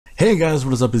Hey guys,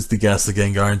 what is up? It's the Gas the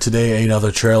Gengar, and today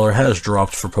another trailer has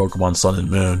dropped for Pokemon Sun and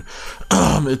Moon.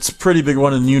 It's a pretty big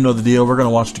one, and you know the deal. We're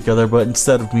gonna watch it together, but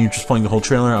instead of me just playing the whole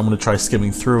trailer, I'm gonna try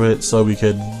skimming through it so we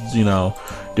could, you know,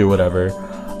 do whatever.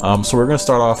 So we're gonna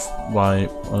start off by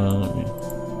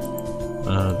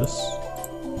this.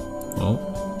 Oh,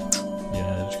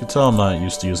 yeah. As you can tell, I'm not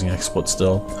used to using XSplit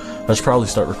still. I should probably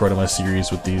start recording my series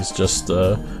with these just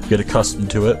to get accustomed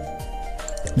to it.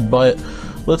 But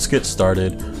let's get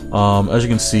started. As you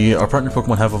can see, our partner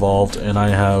Pokemon have evolved, and I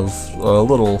have a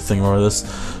little thing over this.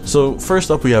 So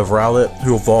first up we have Rowlet,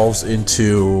 who evolves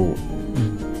into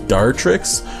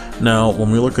Dartrix. Now, when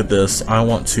we look at this, I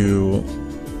want to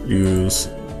use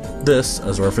this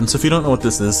as a reference. If you don't know what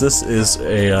this is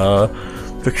a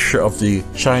picture of the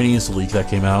Chinese leak that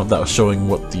came out that was showing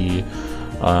what the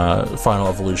final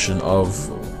evolution of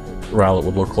Rowlet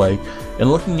would look like.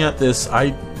 And looking at this,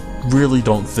 I really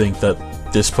don't think that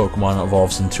this Pokemon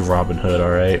evolves into Robin Hood,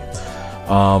 alright?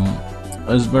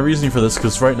 My reasoning for this,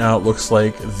 because right now it looks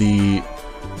like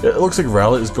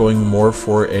Rowlet is going more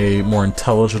for a more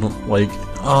intelligent, like,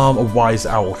 a wise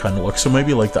owl kind of look. So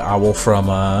maybe like the owl from,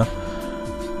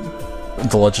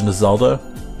 The Legend of Zelda.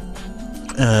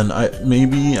 And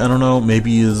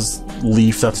maybe his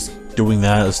leaf that's doing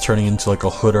that is turning into like a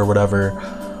hood or whatever.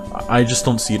 I just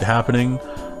don't see it happening.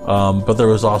 But there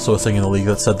was also a thing in the league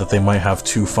that said that they might have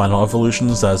 2 final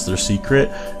evolutions as their secret,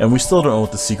 and we still don't know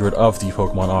what the secret of the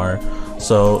Pokemon are.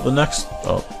 So the next...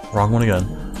 oh, wrong one again.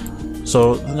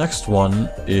 So the next one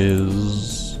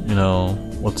is... you know,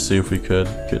 let's see if we could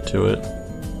get to it.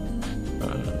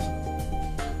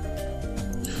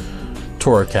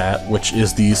 Torracat, which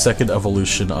is the second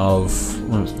evolution of...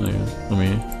 let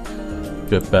me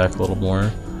get back a little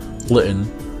more. Litten.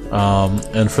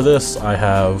 And for this, I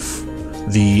have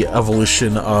the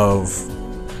evolution of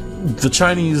the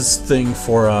Chinese thing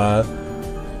for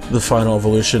the final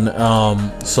evolution.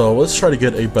 So let's try to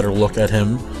get a better look at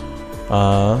him.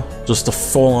 Just a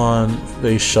full-on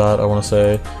face shot, I want to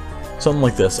say. Something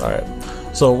like this. Alright.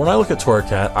 So when I look at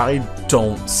Torracat, I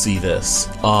don't see this.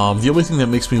 The only thing that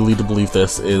makes me lead to believe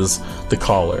this is the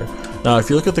collar. Now, if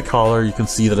you look at the collar, you can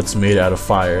see that it's made out of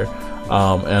fire.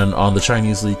 And on the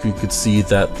Chinese leak, you could see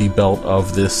that the belt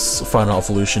of this final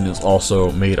evolution is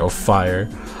also made of fire.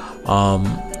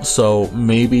 So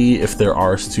maybe if there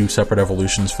are 2 separate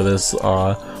evolutions for this,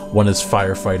 one is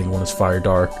fire fighting, one is fire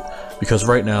dark. Because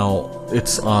right now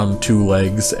it's on 2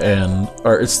 legs,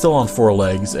 or it's still on 4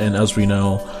 legs, and as we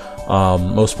know,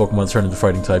 most Pokemon that turn into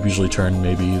fighting type usually turn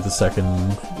maybe the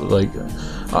second, like,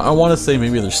 I want to say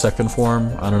maybe their second form,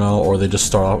 I don't know, or they just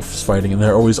start off fighting, and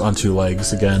they're always on 2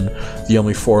 legs. Again, the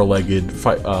only 4-legged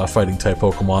fighting type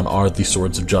Pokemon are the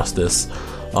Swords of Justice.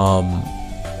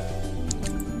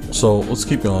 So let's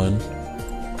keep going.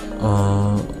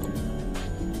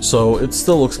 So it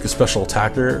still looks like a special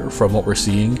attacker from what we're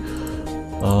seeing.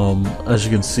 As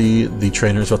you can see, the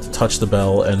trainer is about to touch the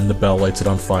bell, and the bell lights it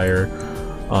on fire.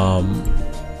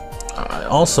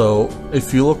 Also,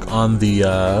 if you look on the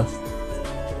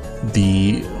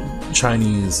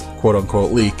Chinese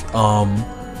quote-unquote leak,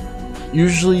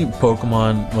 usually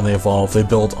Pokemon, when they evolve, they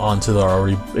build onto their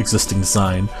already existing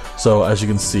design. So as you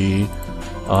can see,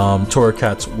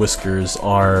 Torracat's whiskers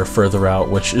are further out,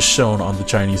 which is shown on the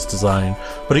Chinese design,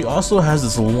 but he also has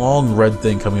this long red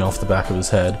thing coming off the back of his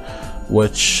head,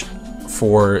 which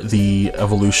for the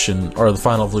evolution, or the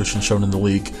final evolution shown in the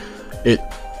leak, it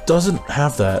doesn't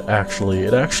have that. Actually,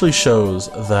 it actually shows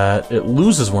that it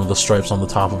loses one of the stripes on the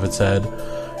top of its head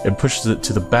and pushes it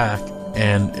to the back,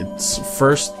 and it's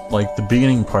first, like, the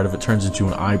beginning part of it turns into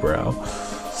an eyebrow.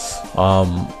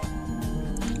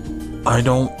 I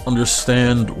don't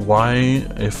understand why,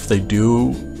 if they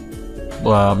do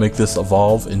make this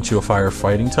evolve into a fire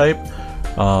fighting type.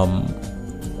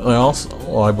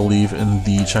 I believe in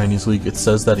the Chinese league it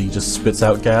says that he just spits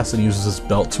out gas and uses his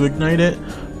belt to ignite it.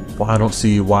 Well, I don't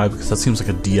see why, because that seems like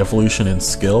a de-evolution in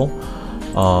skill.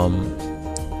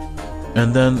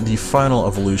 And then the final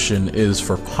evolution is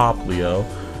for Poplio.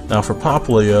 Now for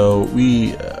Poplio,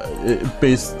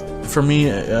 for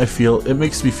me, I feel it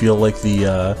makes me feel like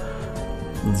the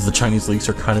Chinese leaks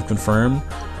are kind of confirmed.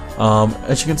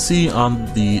 As you can see on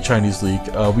the Chinese leak,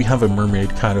 we have a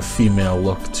mermaid kind of female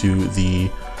look to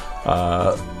the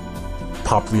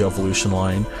Poplio evolution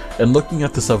line. And looking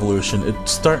at this evolution,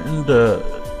 it's starting to...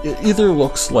 it either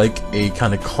looks like a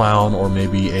kind of clown or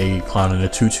maybe a clown in a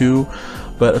tutu,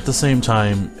 but at the same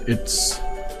time, it's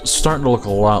starting to look a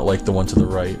lot like the one to the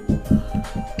right.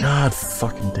 God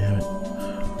fucking damn it.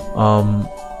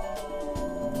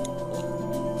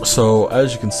 So,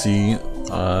 as you can see,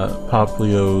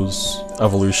 Poplio's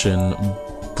evolution,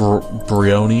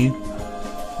 Brioni,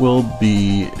 will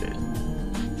be...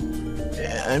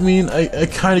 I mean, I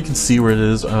kind of can see where it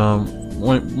is.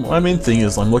 My main thing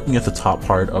is I'm looking at the top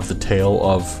part of the tail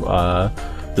of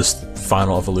this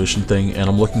final evolution thing, and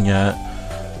I'm looking at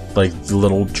like the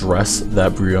little dress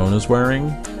that Brion is wearing.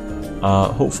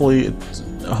 Hopefully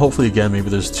again, maybe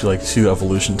there's two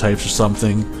evolution types or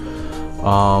something.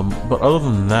 But other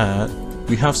than that,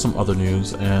 we have some other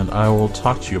news, and I will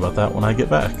talk to you about that when I get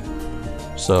back.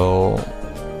 So,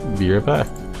 be right back.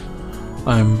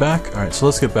 I'm back. Alright, so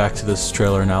let's get back to this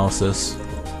trailer analysis.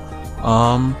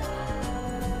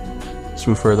 Let's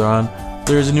move further on.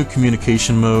 There's a new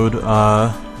communication mode,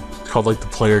 called like the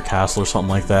player castle or something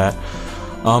like that.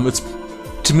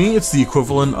 To me, it's the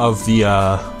equivalent of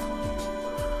the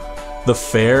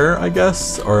fair, I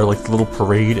guess, or like the little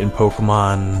parade in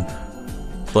Pokemon,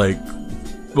 like,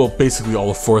 well, basically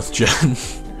all of 4th gen.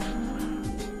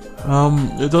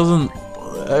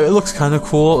 It looks kind of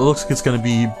cool. It looks like it's going to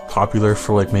be popular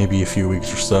for like maybe a few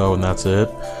weeks or so, and that's it.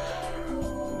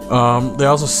 They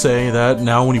also say that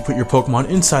now when you put your Pokemon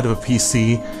inside of a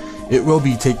PC, it will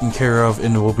be taken care of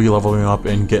and it will be leveling up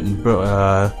and getting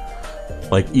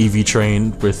like EV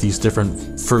trained with these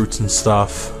different fruits and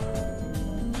stuff.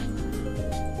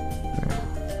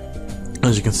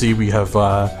 As you can see, we have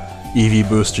EV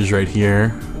boosters right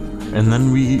here, and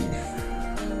then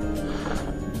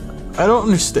I don't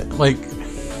understand, like,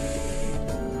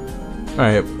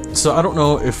 alright, so I don't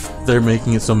know if they're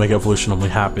making it so Mega Evolution only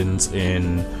happens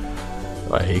in,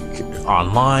 like,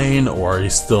 online, or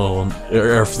if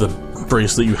the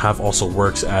bracelet you have also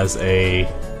works as a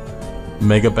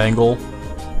Mega Bangle.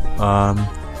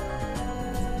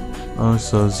 Oh,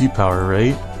 so Z-Power,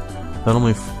 right?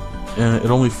 It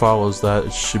only follows that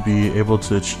it should be able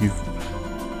to achieve...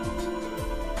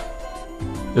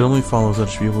 It only follows that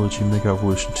it should be able to achieve Mega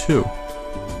Evolution 2.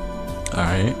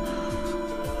 Alright.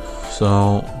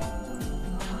 So...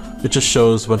 It just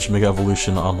shows a bunch of Mega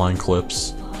Evolution online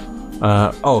clips.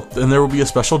 Oh, and there will be a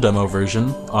special demo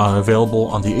version available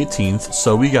on the 18th,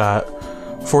 so we got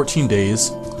 14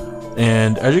 days.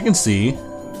 And as you can see,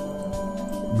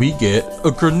 we get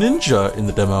a Greninja in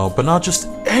the demo, but not just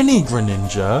any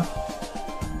Greninja.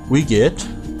 We get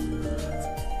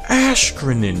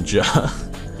ash-greninja.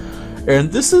 And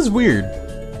this is weird.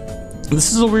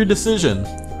 This is a weird decision.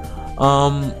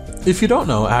 If you don't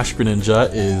know,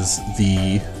 ash-greninja is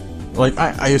the... Like,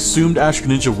 I assumed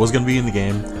ash-greninja was going to be in the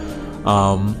game.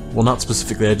 Well, not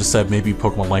specifically, I just said maybe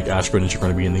Pokemon like ash-greninja are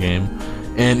going to be in the game.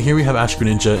 And here we have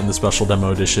ash-greninja in the special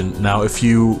demo edition. Now, if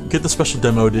you get the special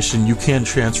demo edition, you can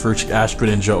transfer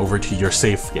ash-greninja over to your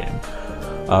safe game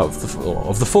of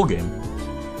the full game.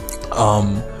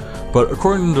 But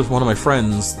according to one of my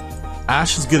friends,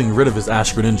 Ash is getting rid of his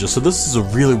ash-greninja, so this is a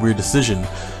really weird decision.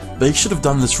 They should have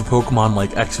done this for Pokemon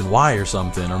like X and Y or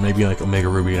something, or maybe like Omega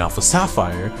Ruby and Alpha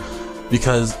Sapphire,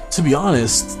 because, to be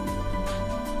honest,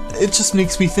 it just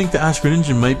makes me think that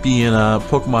ash-greninja might be in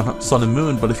Pokemon Sun and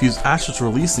Moon, but if Ash is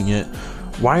releasing it,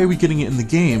 why are we getting it in the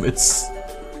game?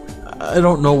 I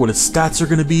don't know what its stats are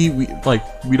going to be, we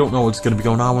don't know what's going to be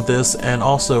going on with this, and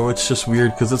also it's just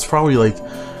weird because it's probably like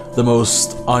the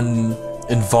most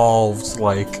uninvolved,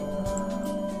 like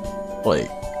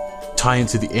tie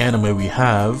into the anime we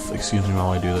have. Excuse me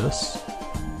while I do this,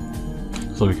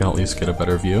 so we can at least get a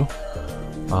better view.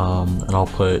 And I'll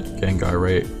put Gengar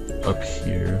right up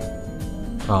here.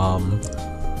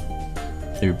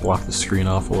 Maybe block the screen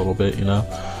off a little bit, you know.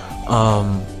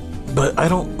 But I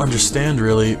don't understand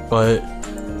really. But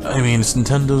I mean, it's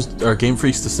Nintendo's or Game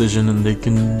Freak's decision, and they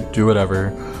can do whatever.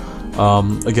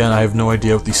 Again, I have no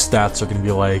idea what these stats are going to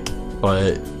be like,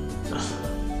 but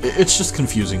it's just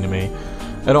confusing to me.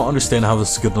 I don't understand how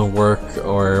this is going to work,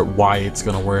 or why it's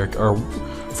going to work, or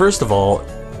first of all,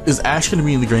 is Ash going to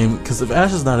be in the game? Because if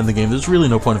Ash is not in the game, there's really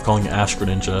no point of calling it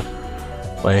Ash-greninja.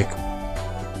 Like,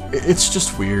 it's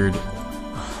just weird.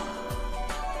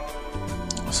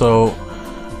 So,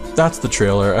 that's the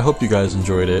trailer. I hope you guys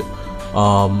enjoyed it.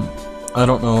 I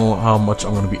don't know how much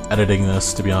I'm going to be editing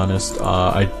this, to be honest.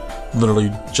 I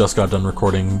literally just got done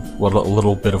recording what a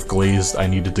little bit of glazed I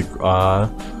needed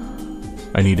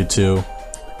to.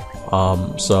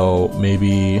 So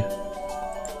maybe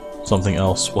something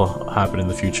else will happen in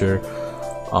the future.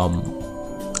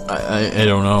 I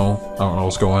don't know. I don't know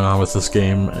what's going on with this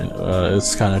game.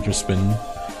 It's kind of just been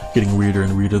getting weirder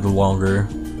and weirder the longer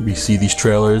we see these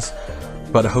trailers.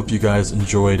 But I hope you guys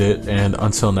enjoyed it, and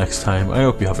until next time, I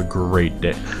hope you have a great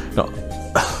day. No,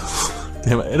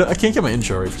 damn it, I can't get my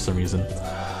intro right for some reason.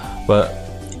 But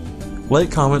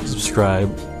like, comment, subscribe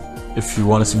if you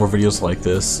want to see more videos like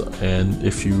this, and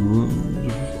if you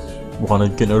want to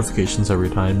get notifications every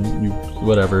time,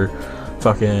 whatever.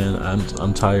 fucking,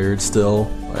 I'm tired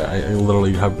still. I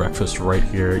literally have breakfast right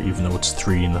here, even though it's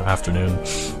 3 in the afternoon.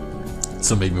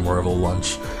 So maybe more of a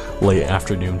lunch, late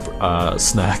afternoon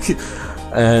snack.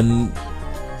 And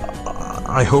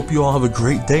I hope you all have a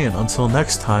great day, and until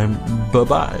next time,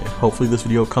 bye-bye. Hopefully this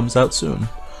video comes out soon.